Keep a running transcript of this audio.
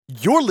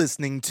You're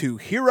listening to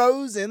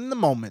Heroes in the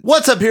Moment.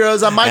 What's up,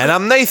 heroes? I'm Mike. And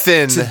I'm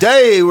Nathan.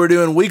 Today, we're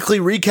doing weekly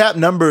recap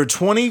number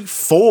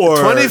 24.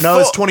 24? No,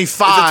 it's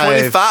 25.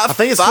 Is it 25? I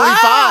think it's 25,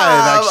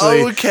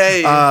 actually.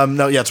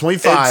 Okay.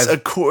 25. It's a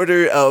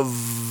quarter of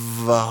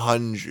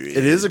 100.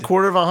 It is a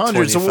quarter of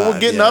 100. So we're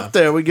 25, getting yeah. up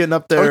there. We're getting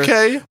up there.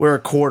 Okay. We're a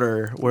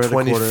quarter. We're at a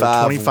quarter.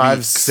 25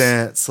 25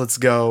 cents. Let's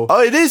go.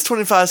 Oh, it is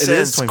 25 cents. It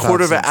is 25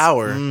 quarter of an cents.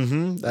 hour.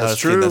 Mm-hmm. That's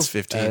just true. kidding, that's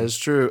 15. That is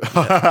true.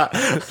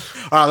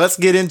 All right, let's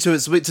get into it.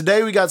 So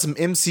today we got some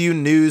MCU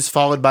news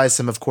followed by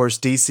some, of course,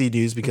 DC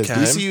news because Okay.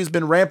 DCU's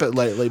been rampant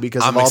lately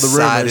because I'm of all the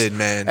excited, rumors.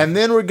 man. And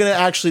then we're going to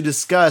actually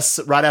discuss,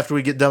 right after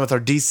we get done with our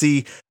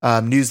DC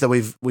news that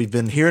we've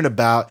been hearing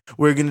about,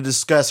 we're going to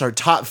discuss our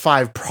top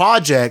 5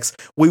 projects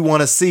we want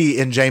to see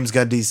in James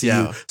Gunn DCU.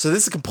 Yeah. So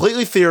this is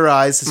completely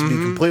theorized. This will be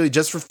completely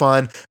just for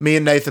fun. Me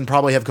and Nathan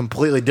probably have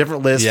completely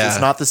different lists. Yeah.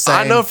 It's not the same.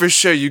 I know for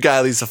sure you got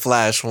at least a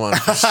Flash one.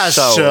 For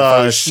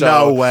Shush,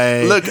 no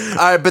way. Look, all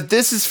right, but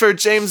this is for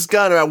James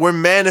Gunn. All right, we're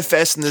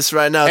manifesting this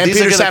right now. And These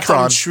Peter are going to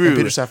come Safran. true. And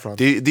Peter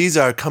Safran. These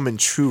are coming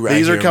true right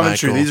These here, are coming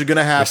Michael. true. These are going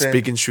to happen. We're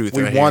speaking truth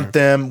We right want here.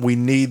 them. We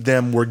need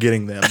them. We're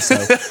getting them. So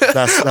that's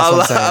what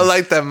I'm saying. I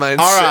like that mindset.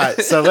 All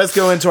right, so let's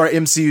go into our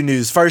MCU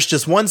news. First,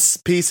 just one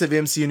piece of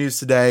MCU news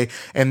today,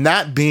 and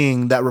that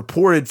being that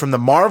reported from the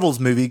Marvels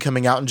movie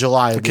coming out in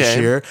July of this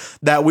Okay. year,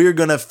 that we're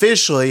going to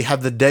officially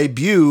have the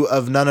debut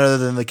of none other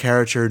than the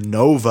character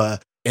Nova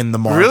in the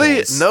Marvels.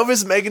 Really?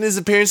 Nova's making his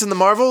appearance in the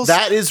Marvels?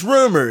 That is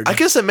rumored. I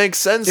guess it makes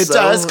sense. It though,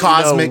 does.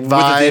 Cosmic with the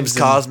themes, vibes and-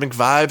 cosmic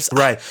vibes.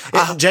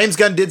 Right. James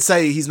Gunn did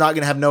say he's not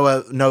going to have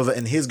Nova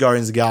in his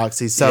Guardians of the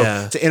Galaxy. So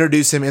Yeah. to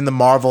introduce him in the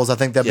Marvels, I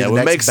think that'd Yeah, be well,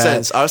 the it next makes bet.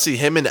 sense. Obviously,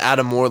 him and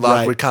Adam Warlock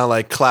Right. would kind of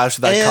like clash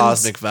with that And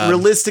cosmic vibe.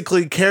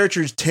 realistically,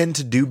 characters tend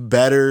to do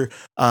better.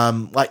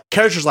 Like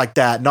characters like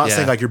that, not Yeah.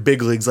 saying like your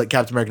big leagues like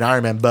Captain America and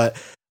Iron Man, but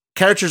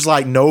characters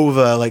like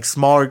Nova, like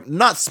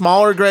not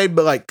smaller grade,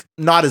 but like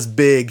not as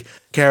big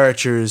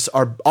characters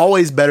are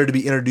always better to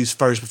be introduced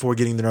first before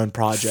getting their own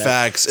project.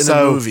 Facts. In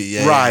a movie,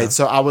 yeah. Right. yeah.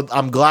 So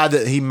I'm glad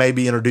that he may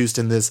be introduced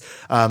in this.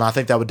 I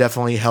think that would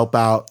definitely help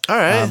out. All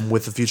right.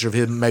 With the future of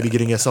him maybe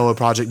getting a solo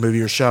project,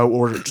 movie or show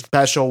or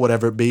special,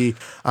 whatever it be.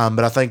 But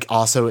I think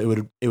also it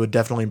would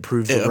definitely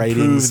improve the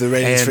ratings, the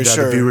ratings and for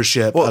sure. the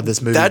viewership Well, of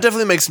this movie. That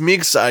definitely makes me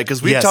excited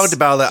because we Yes. talked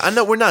about that. I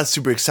know we're not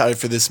super excited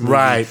for this movie.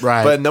 Right.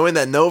 But knowing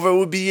that Nova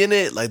would be in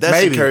it, like that's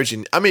Maybe.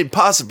 encouraging. I mean,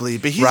 possibly,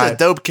 but he's Right. a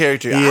dope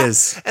character. He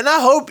is. And I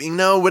hope,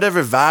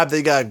 whatever vibe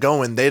they got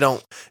going, they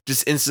don't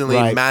just instantly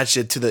Right. match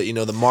it to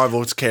the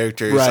Marvel's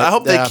characters. Right. I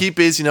hope Yeah. they keep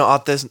his,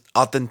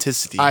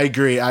 authenticity. I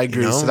agree.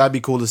 know? So that'd be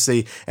cool to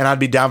see, and I'd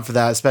be down for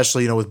that,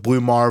 especially with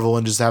Blue Marvel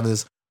and just having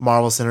this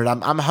Marvel centered.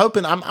 I'm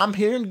hoping. I'm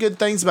hearing good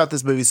things about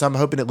this movie, so I'm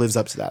hoping it lives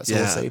up to that. So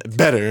we'll see.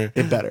 better.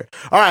 It better.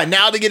 All right,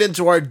 now to get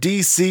into our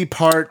DC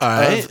part All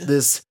right. of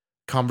this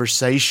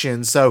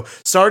conversation. So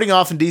starting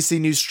off in DC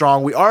News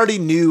Strong, we already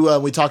knew,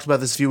 we talked about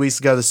this a few weeks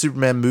ago, the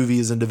Superman movie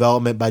is in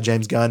development by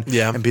James Gunn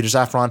Yeah. and Peter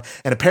Safran.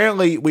 And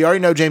apparently, we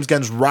already know James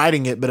Gunn's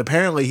writing it, but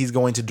apparently he's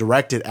going to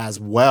direct it as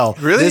well.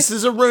 Really? This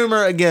is a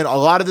rumor. Again, a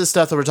lot of this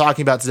stuff that we're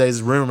talking about today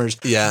is rumors.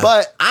 Yeah.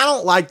 But I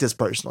don't like this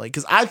personally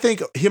because I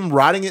think him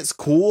writing it's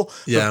cool.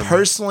 Yeah. But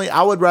personally,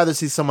 I would rather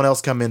see someone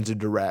else come in to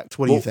direct.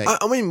 What do you think?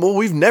 I mean,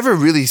 we've never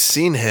really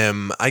seen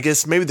him. I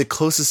guess maybe the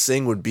closest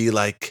thing would be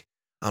like,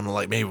 I don't know,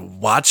 like maybe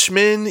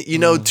Watchmen,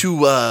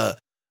 to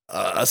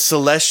a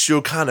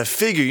celestial kind of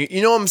figure.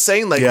 You know what I'm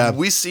saying? Like, Yeah.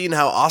 we've seen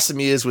how awesome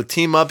he is with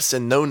team ups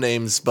and no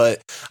names,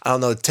 but I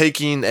don't know,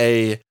 taking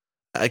a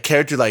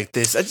character like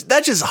this,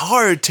 that's just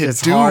hard to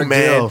It's do, hard man.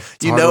 deal.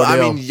 It's hard I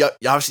deal. mean,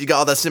 obviously you got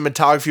all that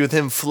cinematography with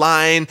him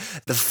flying,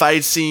 the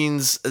fight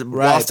scenes, while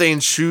Right.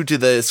 staying true to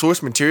the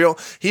source material.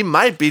 He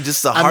might be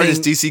just the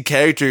hardest mean, DC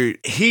character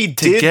he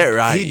to did get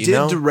right. He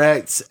did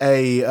direct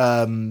a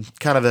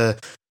kind of a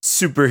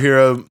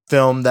superhero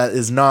film that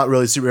is not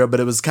really superhero,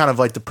 but it was kind of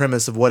like the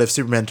premise of what if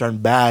Superman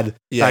turned bad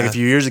back a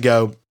few years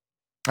ago.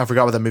 I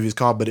forgot what that movie was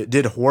called, but it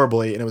did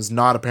horribly, and it was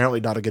apparently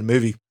not a good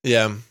movie.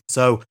 Yeah,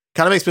 So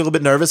kind of makes me a little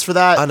bit nervous for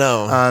that. I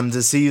know.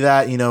 To see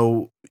that,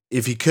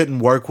 if he couldn't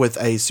work with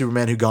a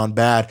Superman who gone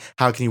bad,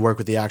 how can he work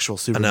with the actual I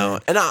Superman? know.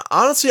 And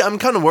honestly, I'm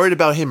kind of worried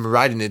about him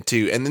writing it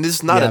too. And this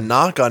is not Yeah. a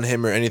knock on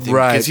him or anything.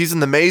 Right. Because he's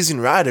an amazing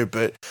writer,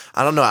 but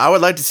I don't know. I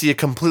would like to see a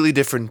completely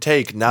different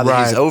take now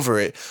that he's Right. over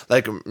it.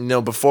 Like,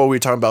 before we were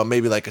talking about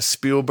maybe like a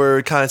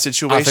Spielberg kind of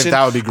situation. I think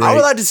that would be great. I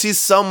would like to see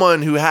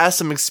someone who has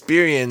some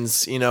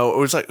experience,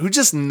 or it's like, who's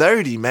just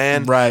nerdy,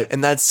 man. Right.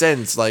 In that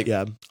sense. Like,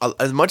 Yeah.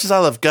 as much as I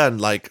love Gunn,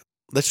 like,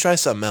 let's try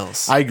something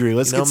else. I agree.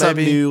 Let's get something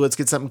maybe- new. Let's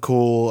get something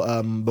cool.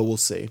 But we'll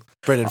see.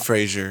 Brendan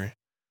Fraser.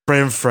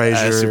 Brendan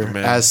Fraser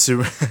Superman. as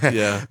Superman.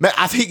 Yeah. Man,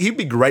 I think he'd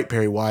be great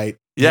Perry White.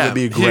 Yeah, he would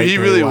be a great he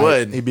Perry really White.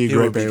 would. He'd be a He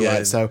great would be Perry White.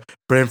 good. So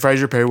Brendan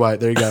Fraser, Perry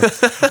White. There you go.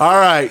 All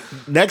right.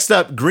 Next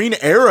up, Green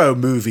Arrow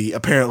movie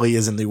apparently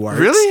is in the works.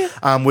 Really?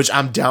 Which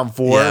I'm down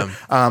for. Yeah.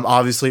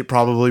 Obviously, it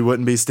probably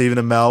wouldn't be Stephen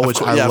Amell,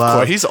 which I Of love.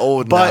 course. He's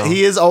old but now.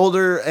 he is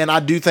older, and I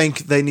do think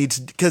they need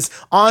to. Because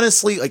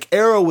honestly, like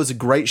Arrow was a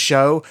great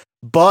show.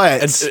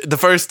 But And the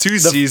first two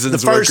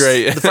seasons were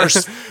great. The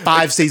first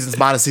 5 seasons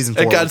minus season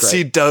 4. It got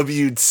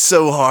CW'd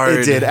so hard.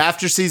 It did.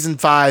 After season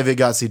 5, it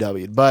got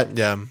CW'd. But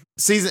Yeah.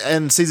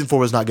 season 4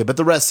 was not good. But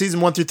the rest,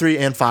 season 1 through 3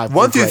 and 5,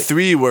 1 through great.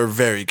 3 were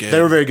very good.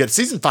 They were very good.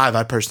 Season 5,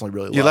 I personally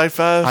really liked. You like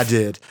 5? I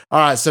did. All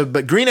right. So,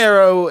 but Green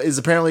Arrow is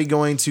apparently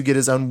going to get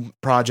his own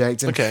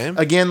project. And Okay.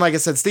 again, like I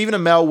said, Stephen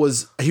Amell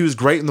was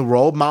great in the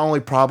role. My only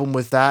problem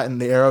with that in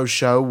the Arrow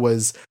show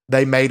was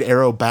they made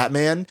Arrow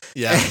Batman.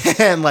 Yeah.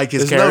 And like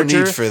his There's character.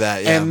 no need for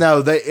that. Yeah. And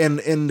no, they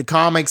in the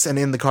comics and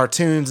in the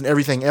cartoons and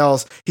everything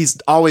else, he's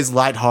always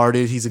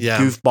lighthearted. He's a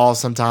goofball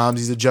sometimes.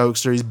 He's a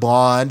jokester. He's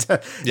blonde.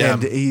 Yeah.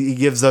 And he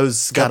gives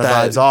those Got kind of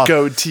that vibes off.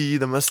 goatee,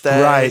 the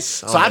mustache. Right.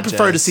 So all I that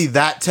prefer to jazz. see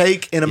that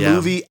take in a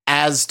movie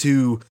as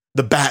to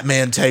the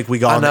Batman take we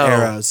got on the know.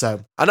 Arrow.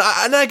 So And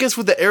I guess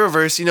with the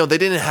Arrowverse, they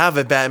didn't have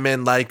a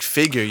Batman-like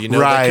figure. They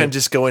Right. couldn't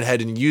just go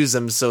ahead and use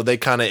him, so they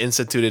kind of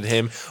instituted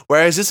him.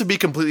 Whereas this would be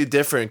completely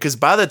different, because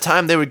by the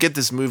time they would get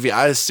this movie,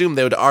 I assume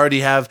they would already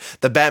have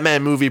the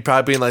Batman movie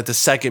probably being like the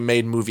second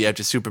made movie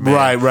after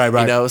Superman.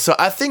 Right. So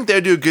I think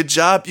they'd do a good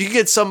job. You could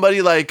get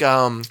somebody like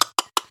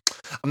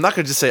I'm not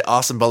gonna just say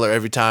Austin Butler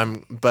every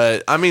time,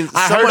 but I mean,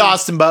 I heard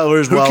Austin Butler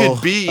as who well.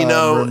 could be,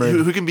 rumored.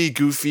 who can be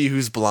goofy,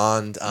 who's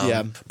blonde.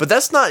 Yeah. But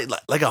that's not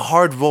like a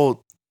hard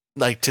role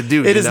to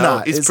do. It is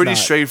not. It's pretty not.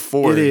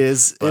 straightforward. It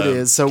is. It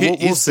is. So we'll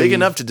he's see. big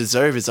enough to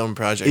deserve his own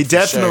project. He for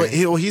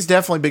definitely. sure. He's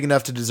definitely big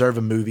enough to deserve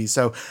a movie.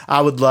 So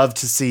I would love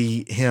to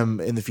see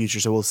him in the future.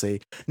 So we'll see.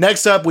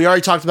 Next up, we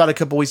already talked about a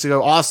couple weeks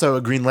ago. Also,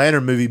 a Green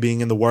Lantern movie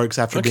being in the works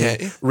after being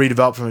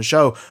redeveloped from a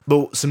show.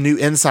 But some new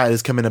insight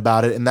is coming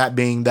about it, and that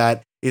being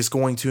that it's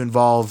going to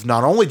involve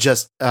not only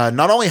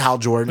Hal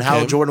Jordan.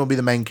 Hal Jordan will be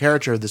the main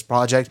character of this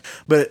project,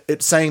 but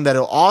it's saying that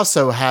it'll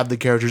also have the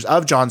characters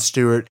of Jon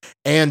Stewart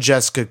and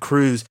Jessica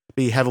Cruz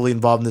be heavily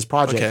involved in this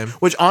project,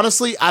 which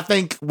honestly I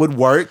think would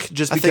work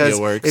just because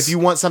if you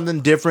want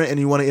something different and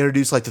you want to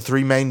introduce like the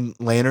 3 main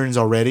lanterns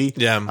already,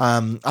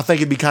 I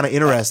think it'd be kind of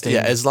interesting.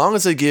 Yeah, as long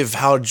as they give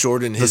Hal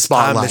Jordan his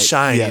time to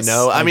shine, yes,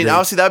 I mean,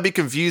 obviously that'd be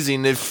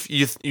confusing if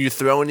you're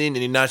throwing in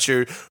and you're not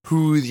sure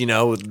who,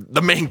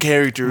 the main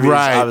character is,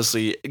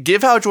 obviously.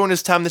 Give Hal Jordan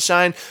his time to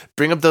shine,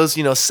 bring up those,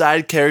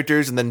 side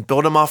characters, and then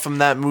build them off from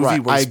that movie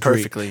works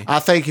perfectly. I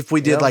think if we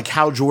did like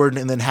Hal Jordan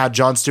and then had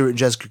Jon Stewart and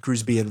Jessica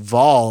Cruz be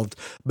involved,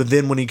 but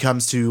then when he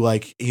comes to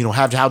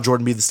have Hal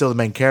Jordan be still the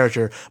main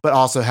character, but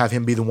also have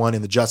him be the one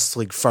in the Justice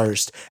League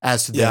first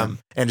as to them,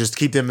 and just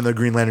keep them in the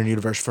Green Lantern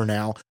universe for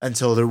now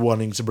until they're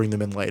wanting to bring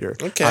them in later.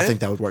 Okay. I think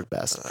that would work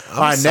best. All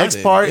right,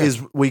 next part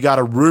is we got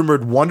a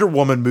rumored Wonder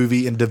Woman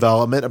movie in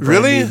development, a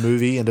brand new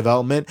movie in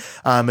development,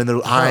 and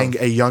they're eyeing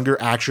a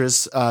younger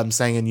actress,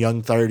 saying in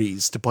young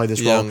 30s to play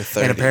this role,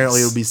 and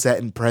apparently it'll be set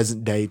in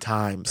present day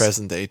times.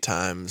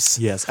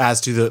 Yes, as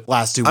to the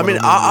last 2 Wonder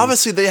Woman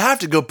obviously they have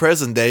to go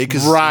present day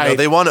because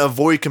they want to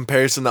avoid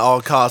comparison at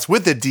all costs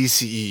with the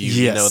DCEU.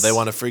 Yes. They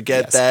want to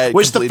forget that.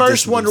 Which the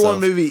first Wonder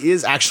Woman movie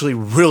is actually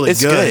really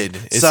good.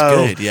 It's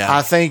good, yeah.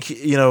 I think,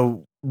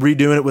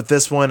 redoing it with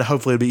this one,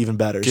 hopefully it'll be even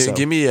better.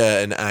 Give me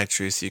an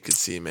actress you could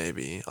see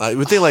maybe.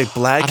 Would they like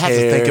black hair? I'd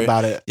have to think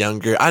about it.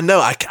 Younger. I know.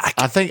 I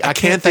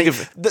can't think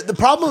of the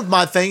problem with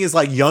my thing is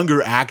like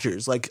younger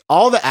actors. Like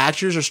all the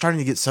actors are starting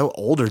to get so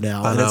older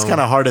now, and it's kind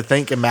of hard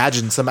to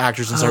imagine some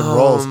actors in certain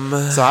roles.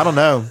 So I don't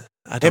know.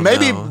 And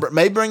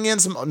maybe bring in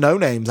some no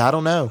names. I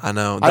don't know. I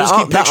know. I just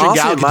keep picturing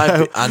Gal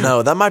Gadot. I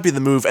know that might be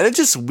the move, and it's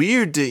just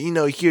weird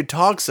to hear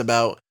talks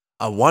about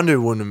a Wonder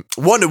Woman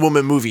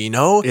movie.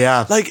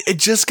 Yeah, like it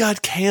just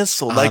got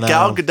canceled. Like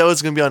Gal Gadot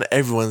is gonna be on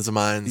everyone's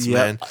minds,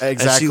 man.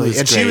 Exactly.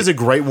 And she was a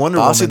great Wonder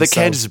Woman. Also, they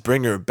can't just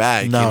bring her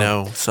back.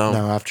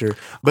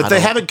 But they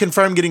haven't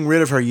confirmed getting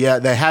rid of her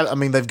yet. They have. I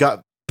mean, they've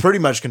got pretty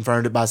much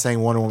confirmed it by saying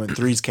Wonder Woman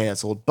 3's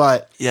canceled,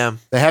 but they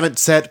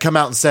haven't come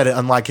out and said it.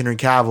 Unlike Henry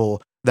Cavill,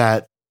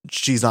 that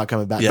she's not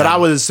coming back. But I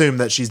would assume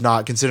that she's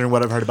not, considering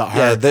what I've heard about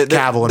her,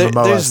 Cavill and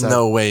Momoa. There's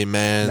no way,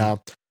 man. No,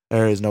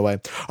 there is no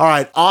way. All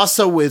right.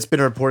 Also, it's been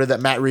reported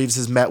that Matt Reeves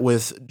has met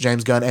with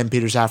James Gunn and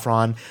Peter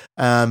Safran,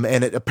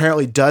 and it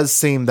apparently does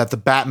seem that the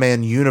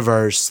Batman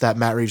universe that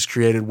Matt Reeves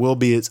created will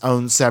be its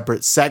own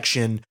separate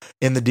section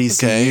in the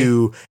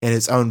DCU and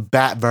its own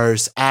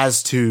Batverse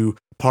as to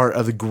part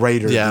of the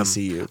greater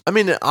DCU. I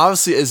mean,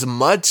 obviously, as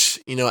much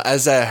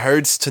as that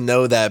hurts to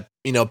know that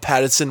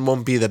Pattinson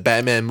won't be the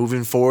Batman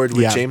moving forward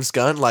with James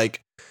Gunn,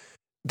 like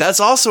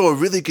that's also a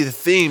really good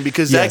thing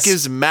because that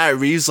gives Matt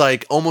Reeves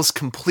like almost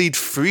complete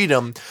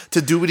freedom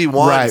to do what he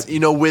wants.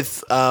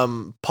 With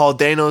Paul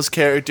Dano's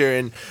character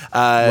and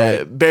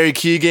Barry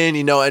Keoghan,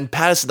 and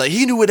Pattinson, like he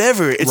can do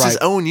whatever. It's his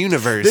own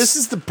universe. This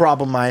is the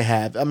problem I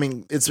have. I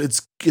mean,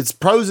 it's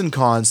pros and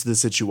cons to the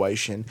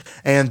situation,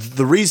 and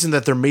the reason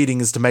that they're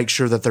meeting is to make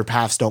sure that their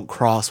paths don't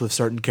cross with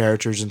certain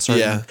characters and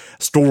certain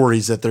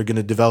stories that they're going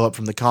to develop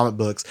from the comic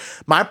books.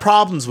 My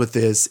problems with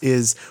this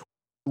is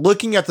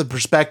looking at the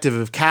perspective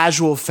of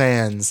casual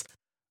fans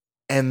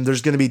and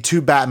there's going to be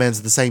two Batmans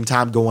at the same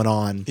time going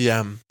on.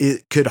 Yeah.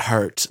 It could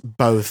hurt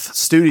both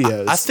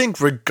studios. I think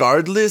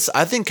regardless,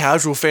 I think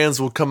casual fans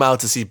will come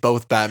out to see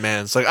both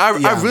Batmans. Like,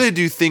 I really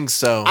do think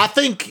so. I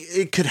think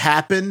it could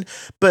happen,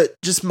 but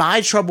just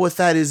my trouble with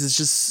that is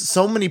just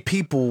so many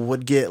people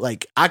would get,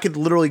 like, I could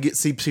literally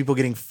see people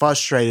getting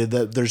frustrated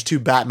that there's two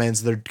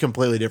Batmans that are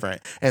completely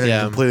different and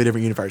they're completely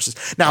different universes.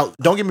 Now,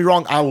 don't get me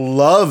wrong, I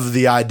love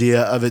the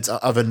idea of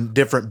a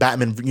different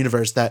Batman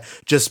universe that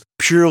just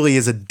purely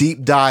is a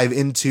deep dive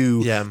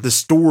into the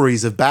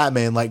stories of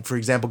Batman. Like, for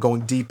example,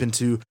 going deep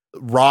into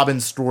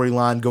Robin's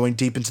storyline, going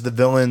deep into the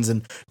villains,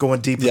 and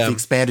going deep into the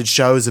expanded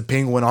shows of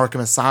Penguin, Arkham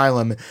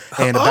Asylum,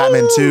 and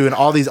Batman 2, and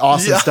all these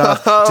awesome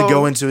stuff to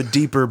go into a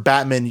deeper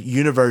Batman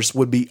universe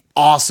would be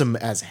awesome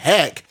as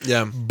heck.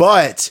 Yeah.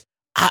 But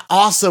I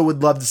also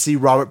would love to see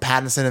Robert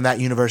Pattinson in that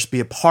universe be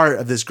a part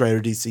of this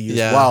greater DCU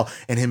as well,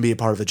 and him be a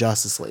part of the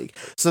Justice League.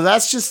 So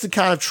that's just the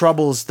kind of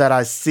troubles that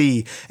I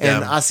see.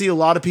 And I see a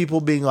lot of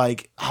people being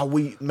like,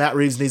 Matt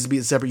Reeves needs to be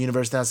a separate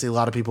universe. And I see a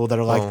lot of people that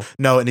are like,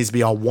 no, it needs to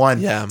be all one.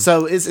 Yeah.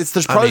 So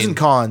there's pros and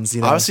cons.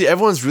 You know? Obviously,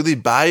 everyone's really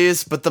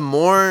biased, but the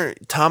more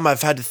time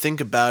I've had to think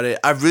about it,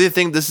 I really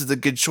think this is a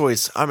good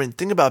choice. I mean,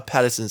 think about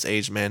Pattinson's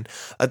age, man.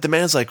 Like, the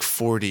man's like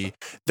 40.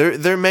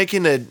 They're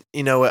making a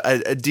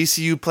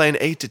DCU playing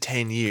 8 to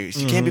 10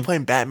 years. You can't be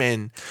playing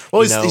Batman.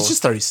 Well, he's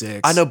just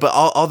 36. I know, but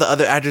all the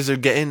other actors are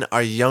getting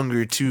are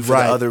younger too for the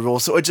other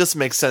roles, so it just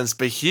makes sense.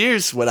 But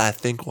here's what I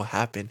think will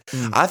happen.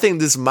 I think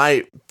this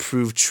might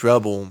prove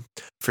trouble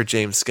for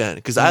James Gunn,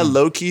 because I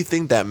low-key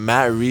think that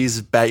Matt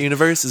Reeves' Bat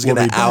Universe is going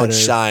to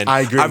outshine.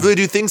 I agree. I really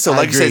do think so.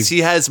 Like you said, he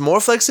has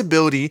more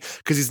flexibility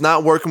because he's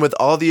not working with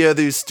all the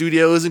other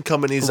studios and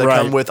companies that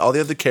come with all the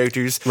other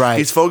characters. Right.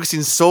 He's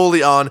focusing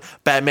solely on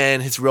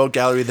Batman, his rogue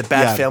gallery, the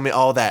Bat family,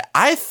 all that.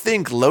 I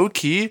think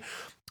low-key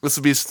this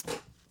will be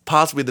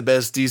possibly the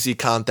best DC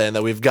content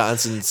that we've gotten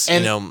since,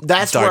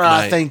 that's Dark where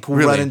Knight. I think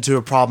we'll run into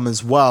a problem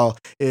as well,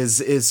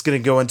 is it's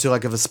going to go into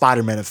like a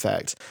Spider-Man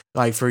effect.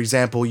 Like, for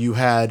example, you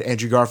had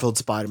Andrew Garfield's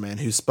Spider-Man,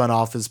 who spun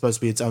off as supposed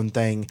to be its own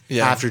thing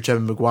after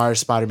Tobey Maguire's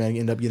Spider-Man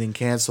ended up getting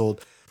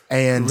canceled.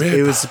 And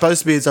it was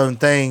supposed to be its own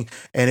thing,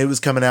 and it was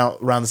coming out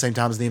around the same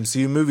time as the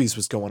MCU movies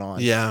was going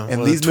on. Yeah,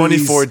 and these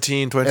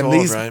 2014,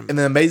 2012, right? And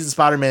the Amazing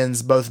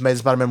Spider-Mans, both Amazing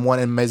Spider-Man 1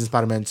 and Amazing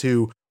Spider-Man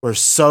 2, were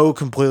so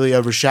completely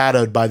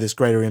overshadowed by this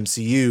greater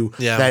MCU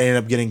that ended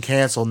up getting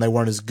canceled, and they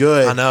weren't as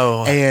good. I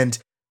know. And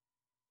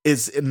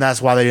that's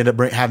why they end up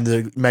having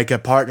to make a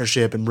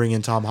partnership and bring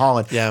in Tom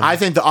Holland. Yeah. I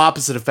think the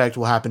opposite effect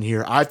will happen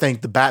here. I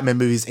think the Batman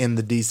movies in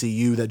the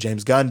DCU that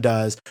James Gunn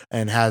does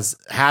and has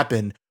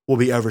happened will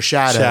be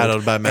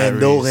overshadowed by Matt Reeves.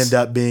 And they'll end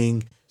up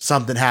being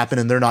something happen,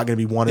 and they're not going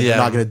to be wanted. They're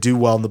not going to do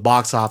well in the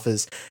box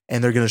office,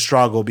 and they're going to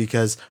struggle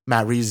because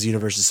Matt Reeves'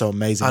 universe is so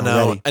amazing. I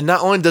know. Already. And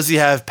not only does he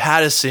have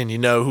Pattinson,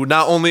 who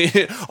not only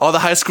all the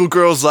high school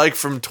girls like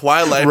from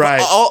Twilight,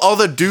 but all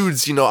the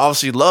dudes,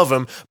 obviously love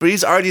him, but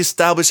he's already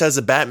established as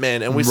a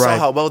Batman, and we saw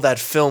how well that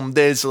film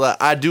did. So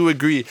I do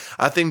agree.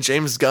 I think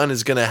James Gunn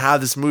is going to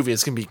have this movie.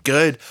 It's going to be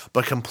good,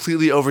 but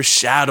completely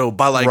overshadowed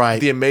by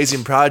the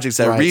amazing projects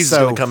that Reeves is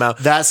going to come out.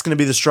 That's going to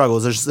be the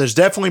struggles. There's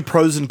definitely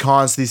pros and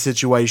cons to these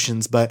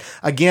situations, but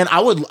again,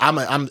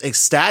 I'm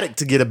ecstatic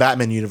to get a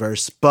Batman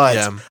universe, but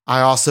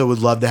I also would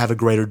love to have a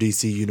greater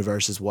DC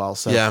universe as well.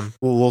 So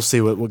we'll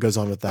see what goes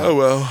on with that. Oh,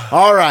 well.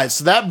 All right.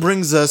 So that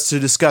brings us to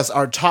discuss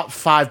our top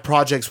 5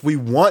 projects we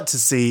want to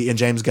see in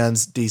James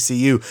Gunn's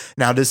DCU.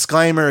 Now,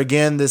 disclaimer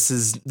again,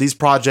 these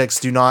projects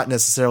do not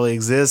necessarily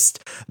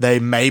exist. They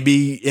may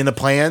be in the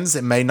plans.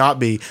 It may not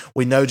be.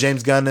 We know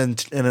James Gunn in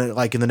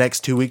the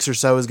next 2 weeks or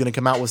so is going to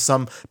come out with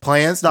some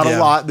plans. Not a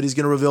lot, but he's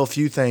going to reveal a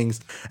few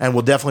things, and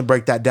we'll definitely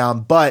break that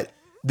down. But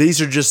these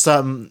are just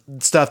some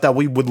stuff that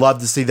we would love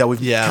to see that we've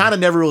kind of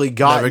never really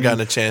gotten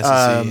a chance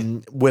to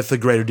see with the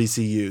greater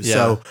DCU.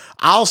 So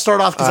I'll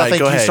start off because I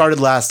think you started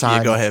last time.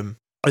 Yeah, go ahead.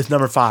 It's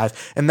number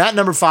 5. And that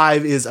number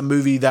 5 is a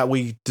movie that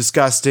we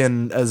discussed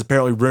as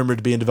apparently rumored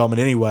to be in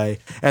development anyway,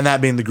 and that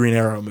being the Green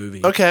Arrow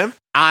movie. Okay.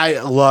 I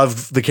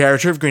love the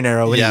character of Green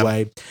Arrow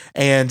anyway.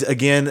 And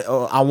again,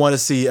 I want to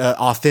see an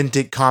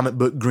authentic comic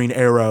book Green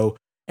Arrow.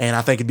 And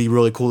I think it'd be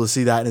really cool to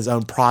see that in his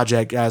own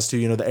project as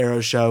to, the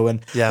Arrow show.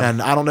 And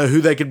I don't know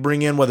who they could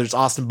bring in, whether it's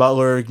Austin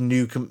Butler,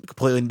 new,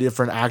 completely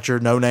different actor,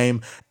 no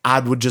name. I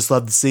would just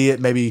love to see it.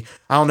 Maybe,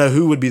 I don't know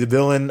who would be the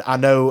villain. I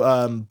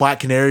know Black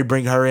Canary,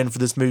 bring her in for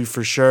this movie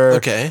for sure.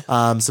 Okay.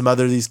 Some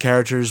other of these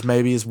characters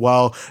maybe as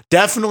well.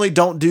 Definitely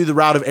don't do the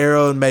route of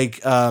Arrow and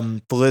make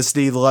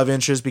Felicity the love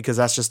interest, because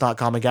that's just not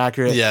comic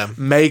accurate. Yeah.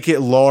 Make it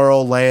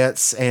Laurel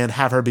Lance and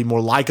have her be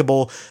more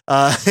likable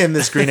in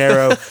this Green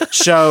Arrow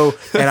show.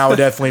 And I would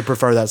definitely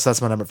prefer that. So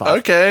that's my number 5.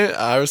 Okay.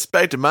 I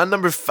respect it. My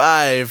number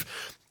 5.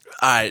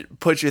 All right.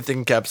 Put your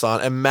thinking caps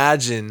on.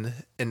 Imagine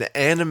an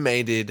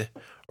animated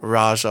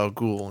Ra's al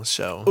Ghul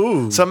show.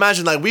 Ooh. So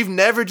imagine, we've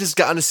never just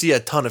gotten to see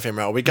a ton of him,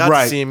 right? We got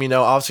to see him,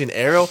 obviously in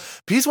Arrow,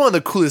 but he's one of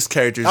the coolest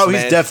characters. Oh,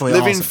 he's definitely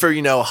living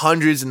awesome. for,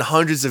 hundreds and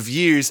hundreds of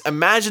years.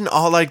 Imagine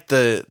all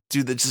the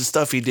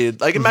stuff he did.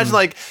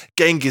 Imagine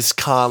Genghis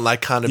Khan,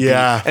 kind of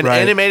an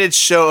animated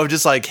show of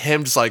just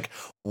him just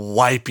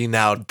wiping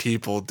out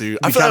people, dude.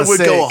 I feel like it would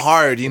go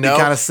hard, you know?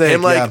 Kind of sick,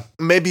 him like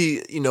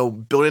maybe, you know,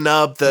 building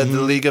up the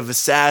League of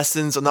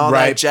Assassins and all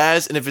that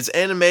jazz. And if it's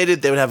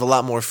animated, they would have a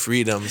lot more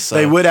freedom. So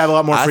they would have a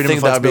lot more freedom. I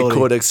think that would be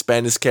cool to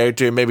expand his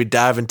character and maybe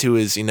dive into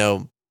his, you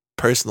know,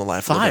 personal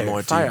life a little bit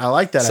more too. I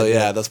like that. So idea.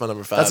 Yeah, that's my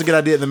number 5. That's a good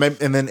idea.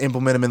 And then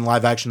implement him in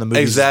live action the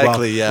movies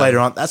later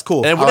on. That's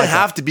cool. And it wouldn't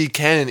have to be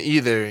canon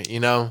either, you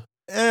know.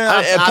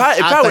 It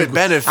probably would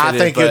benefit. I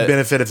think it would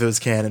benefit if it was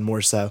canon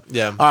more so.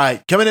 Yeah. All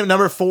right. Coming in at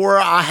number 4,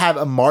 I have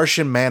a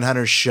Martian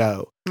Manhunter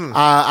show.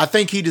 I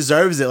think he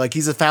deserves it. Like,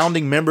 he's a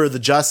founding member of the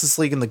Justice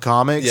League in the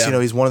comics. Yeah. You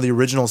know, he's one of the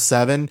original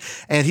 7,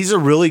 and he's a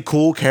really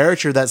cool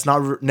character that's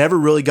never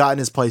really gotten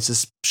his place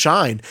to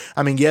shine.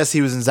 I mean, yes,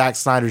 he was in Zack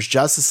Snyder's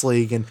Justice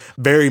League and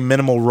very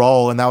minimal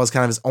role, and that was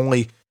kind of his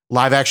only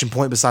live action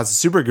point besides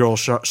the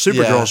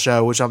Supergirl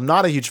show, which I'm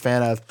not a huge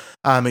fan of,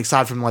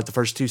 aside from like the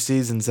first 2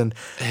 seasons. And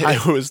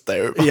it was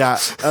terrible. Yeah.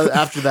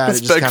 After that,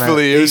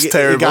 it was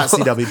terrible. It got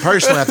CW.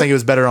 Personally, I think it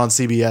was better on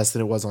CBS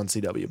than it was on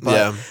CW.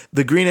 But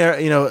the Green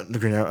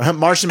Arrow,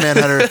 Martian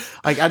Manhunter,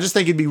 like, I just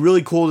think it'd be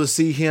really cool to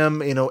see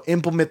him, you know,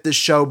 implement this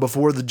show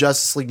before the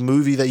Justice League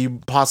movie that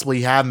you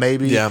possibly have,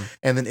 maybe, and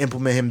then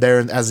implement him there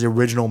as the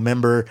original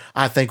member.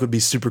 I think would be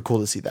super cool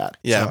to see that.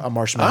 Yeah. So, a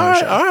Martian Manhunter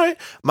show. All right.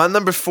 My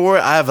number 4,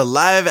 I have a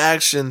live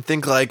action,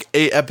 think like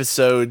 8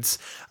 episodes,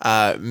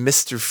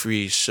 Mr.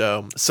 Freeze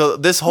show. So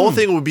this whole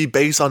thing would be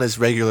based on his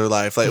regular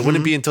life. Like, it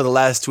wouldn't be until the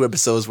last 2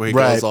 episodes where he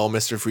goes all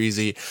Mr.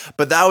 Freezy.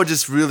 But that would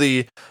just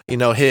really, you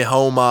know, hit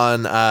home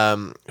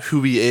on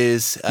who he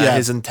is,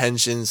 his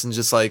intentions, and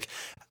just like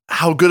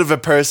how good of a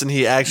person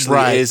he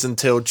actually is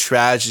until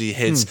tragedy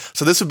hits.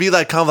 So this would be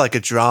like kind of like a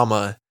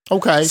drama.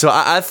 Okay. So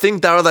I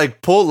think that would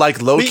like pull like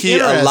low-key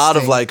a lot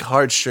of like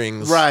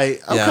heartstrings.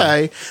 Right.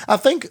 Okay. Yeah. I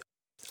think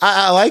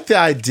I like the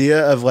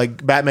idea of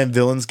like Batman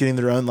villains getting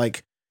their own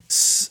like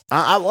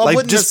I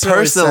like just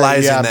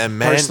personalizing them,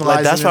 man.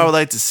 Like that's what I would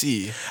like to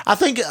see. I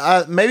think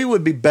maybe it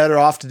would be better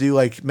off to do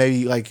like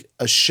maybe like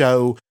a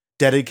show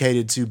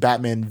dedicated to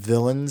Batman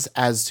villains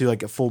as to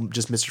like a full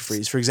just Mr.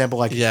 Freeze, for example.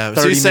 Like 30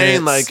 so you're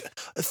saying minutes. Like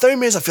 30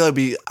 minutes? I feel like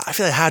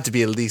it had to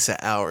be at least an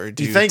hour.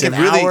 Dude. You think an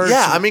hour?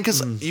 Yeah, I mean,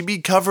 because you'd be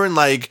covering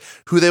like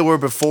who they were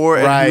before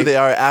and who they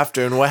are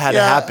after and what had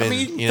to happen. I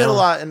mean, you fit a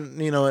lot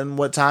in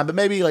what time, but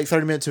maybe like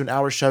 30 minutes to an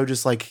hour show,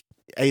 just like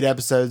 8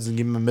 episodes, and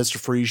give me a Mr.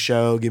 Freeze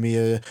show, give me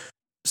a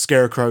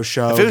Scarecrow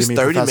show. If it was 30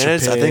 Professor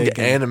minutes, Pig, I think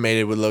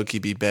animated would low-key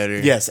be better.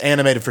 Yes,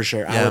 animated for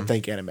sure. I would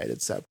think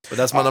animated. So, but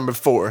that's my number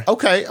 4.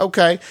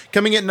 Okay.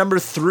 Coming at number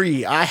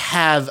 3, I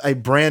have a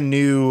brand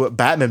new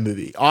Batman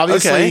movie.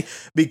 Obviously,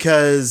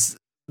 because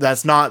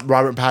that's not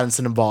Robert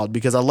Pattinson involved,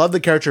 because I love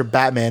the character of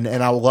Batman,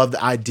 and I love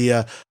the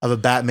idea of a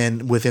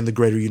Batman within the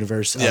greater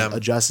universe of a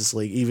Justice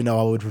League, even though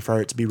I would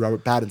prefer it to be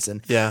Robert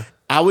Pattinson. Yeah.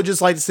 I would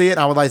just like to see it, and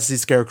I would like to see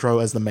Scarecrow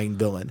as the main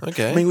villain.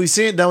 Okay. I mean, we've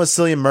seen it done with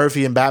Cillian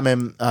Murphy in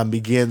Batman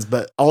Begins,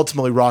 but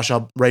ultimately Ra's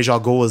al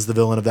Ghul is the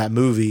villain of that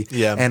movie.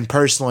 Yeah. And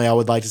personally, I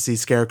would like to see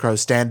Scarecrow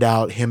stand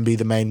out, him be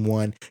the main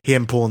one,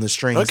 him pulling the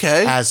strings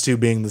as to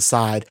being the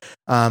side.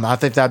 I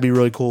think that'd be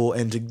really cool,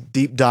 and to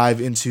deep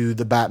dive into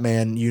the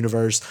Batman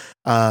universe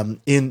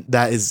in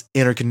that is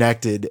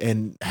interconnected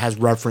and has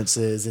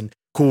references and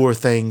cooler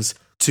things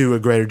to a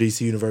greater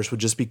DC universe would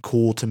just be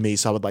cool to me.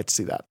 So I would like to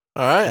see that.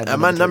 All right. At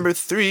my number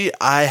 3,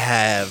 I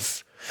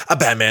have a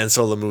Batman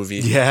solo movie.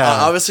 Yeah.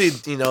 Obviously,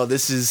 you know,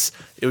 it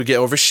would get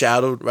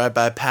overshadowed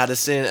by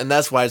Pattinson, and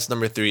that's why it's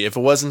number 3. If it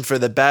wasn't for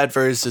the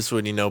Batverse, this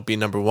would, you know, be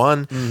number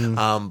 1.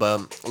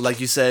 But like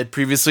you said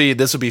previously,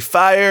 this would be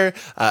fire.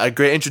 A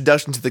great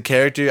introduction to the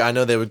character. I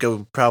know they would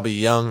go probably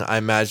young, I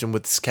imagine,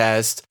 with this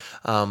cast.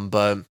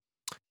 But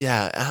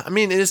yeah, I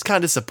mean, it is kind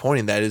of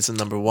disappointing that it's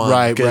number 1.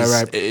 Right.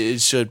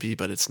 It should be,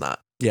 but it's not.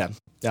 Yeah,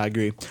 I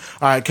agree.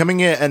 All right,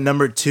 coming in at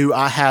number 2,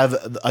 I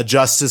have a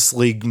Justice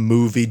League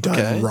movie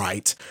done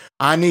right.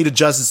 I need a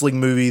Justice League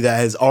movie that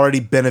has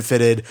already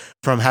benefited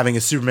from having a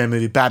Superman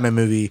movie, Batman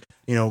movie,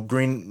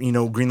 Green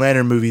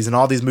Lantern movies, and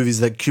all these movies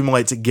that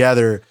accumulate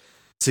together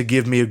to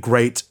give me a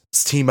great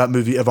team up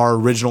movie of our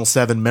original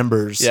 7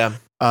 members. Yeah.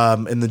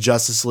 In the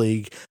Justice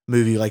League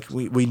movie. Like,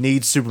 we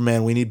need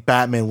Superman, we need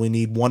Batman, we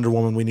need Wonder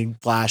Woman, we need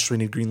Flash, we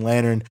need Green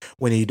Lantern,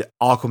 we need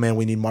Aquaman,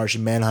 we need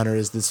Martian Manhunter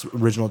as this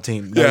original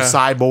team. No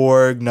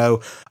Cyborg, no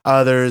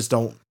others,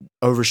 don't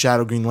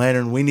overshadow Green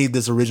Lantern. We need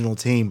this original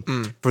team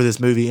for this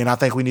movie, and I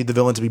think we need the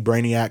villain to be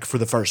Brainiac for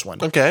the first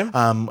one. Okay.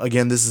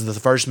 Again, this is the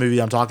first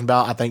movie I'm talking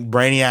about. I think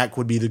Brainiac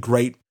would be the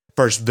great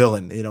first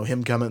villain.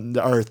 Him coming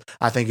to Earth,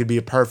 I think it'd be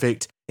a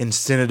perfect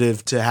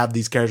incentive to have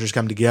these characters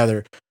come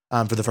together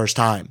for the first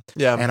time.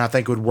 Yeah. And I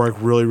think it would work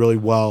really, really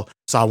well.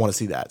 So I want to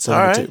see that. So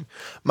number 2.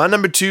 My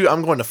number 2,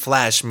 I'm going to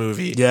Flash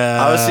movie.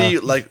 Yeah. Obviously,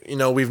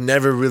 we've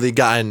never really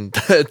gotten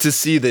to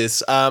see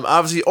this.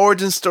 Obviously,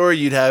 origin story,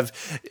 you'd have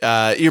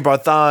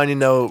Eobard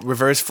Thawne,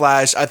 Reverse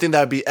Flash. I think that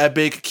would be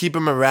epic. Keep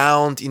him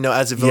around,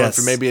 as a villain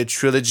for maybe a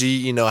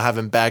trilogy, have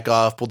him back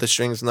off, pull the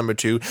strings number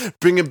 2.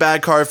 Bring him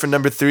back hard for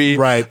number 3.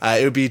 Right.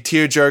 It would be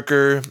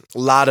tearjerker, a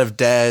lot of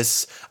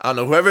deaths. I don't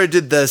know, whoever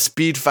did the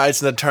speed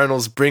fights in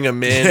Eternals, bring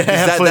him in.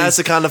 That that's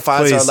the kind of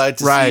fights I'd like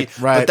to see. Right.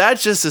 But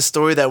that's just a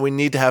story that we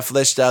need to have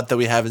fleshed out that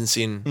we haven't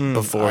seen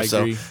before.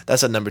 So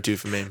that's a number 2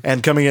 for me.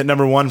 And coming at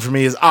number 1 for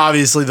me is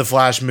obviously the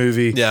Flash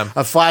movie. Yeah.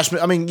 A Flash.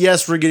 I mean,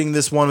 yes, we're getting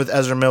this one with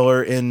Ezra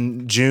Miller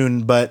in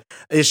June, but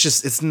it's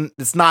just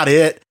it's not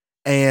it.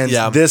 And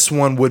this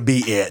one would be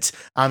it.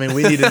 I mean,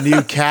 we need a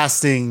new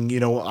casting. You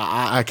know,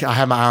 I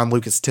have my eye on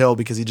Lucas Till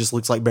because he just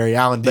looks like Barry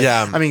Allen. But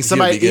I mean,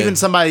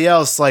 somebody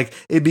else, like,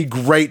 it'd be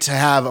great to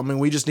have. I mean,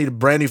 we just need a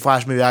brand new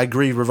Flash movie. I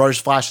agree. Reverse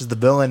Flash is the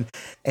villain,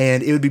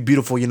 and it would be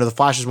beautiful. You know, the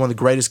Flash is one of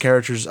the greatest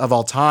characters of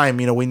all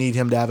time. You know, we need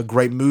him to have a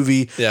great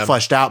movie,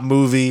 fleshed out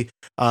movie,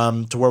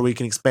 to where we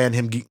can expand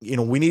him. You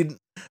know, we need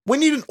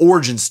an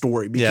origin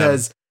story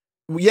because.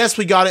 Yes,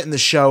 we got it in the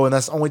show, and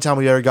that's the only time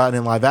we've ever gotten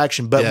in live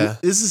action. But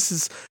this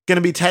is going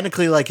to be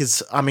technically like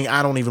his. I mean,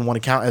 I don't even want to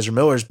count Ezra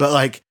Miller's, but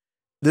like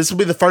this will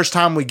be the first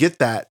time we get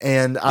that,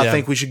 and I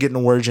think we should get an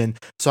origin.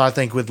 So I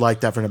think we'd like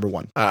that for number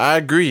 1. I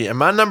agree. And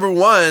my number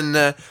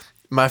 1,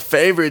 my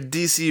favorite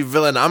DC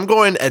villain, I'm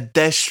going a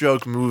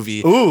Deathstroke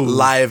movie,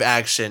 live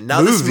action.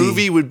 Now, this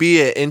movie would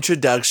be an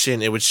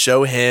introduction. It would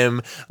show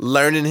him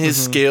learning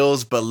his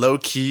skills, but low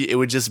key, it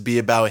would just be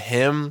about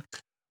him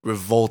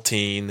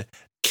revolting.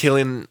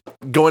 Going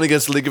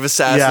against the League of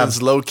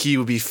Assassins, low key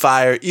would be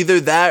fire. Either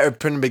that or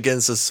put him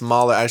against a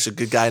smaller, actually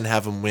good guy and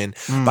have him win.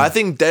 But I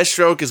think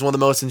Deathstroke is one of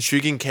the most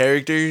intriguing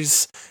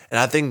characters, and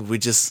I think we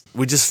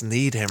just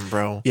need him,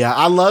 bro. Yeah,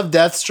 I love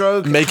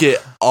Deathstroke. Make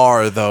it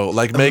R though,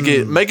 like make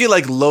it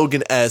like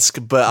Logan-esque,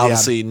 but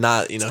obviously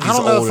not. You know, he's I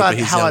don't know older, but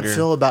he's how younger. I'd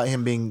feel about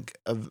him being,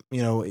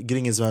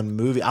 getting his own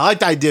movie. I like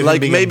the idea of like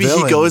him being maybe a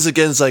villain. he goes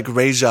against like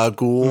Ra's al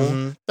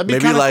Ghul.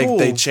 Maybe like cool.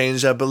 They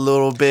change up a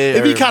little bit.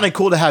 It'd be kind of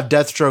cool to have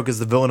Deathstroke as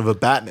the villain of a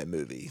Batman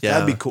movie. Yeah,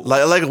 that'd be cool.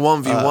 Like a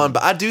 1v1.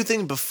 But I do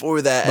think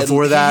before that,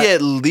 he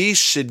at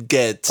least should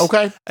get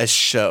a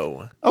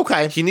show.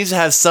 Okay, he needs to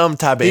have some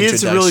type of introduction.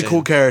 He's a really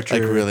cool character,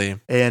 like really,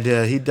 and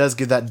he does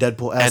get that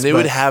Deadpool. And it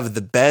would have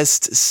the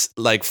best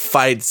like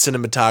fight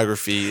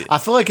cinematography. I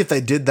feel like if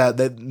they did that,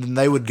 then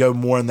they would go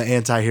more in the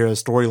anti-hero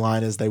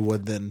storyline as they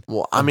would then.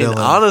 Well, I mean,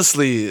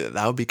 honestly,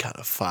 that would be kind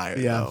of fire.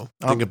 Yeah,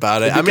 though. Think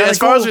about it. I mean, as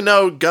far as we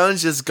know,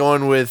 Gunn's just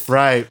going with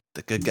the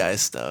good guy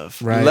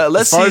stuff. Right.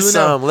 Let's see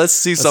some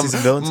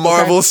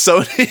Marvel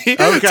Sony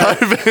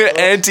type of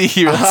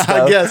anti-hero stuff.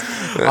 I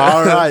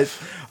guess.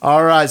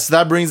 All right. So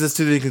that brings us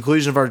to the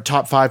conclusion of our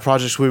top 5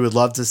 projects we would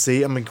love to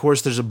see. I mean, of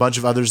course, there's a bunch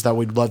of others that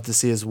we'd love to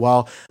see as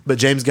well. But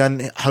James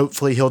Gunn,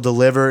 hopefully he'll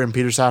deliver. And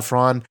Peter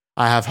Safran,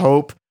 I have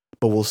hope,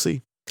 but we'll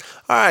see.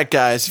 All right,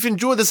 guys, if you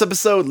enjoyed this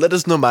episode, let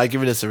us know by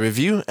giving us a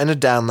review and a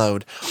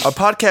download. Our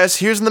podcast,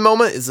 Here's in the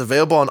Moment, is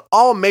available on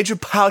all major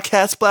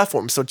podcast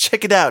platforms, so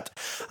check it out.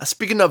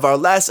 Speaking of, our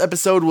last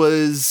episode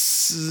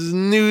was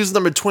news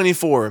number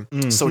 24,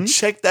 so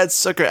check that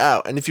sucker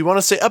out. And if you want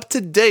to stay up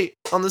to date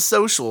on the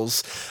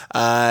socials,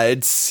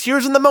 it's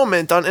Here's in the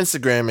Moment on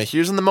Instagram, and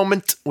Here's in the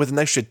Moment with an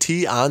extra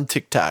T on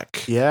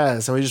TikTok. Yeah,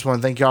 so we just want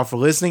to thank y'all for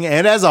listening,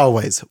 and as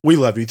always, we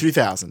love you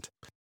 3000.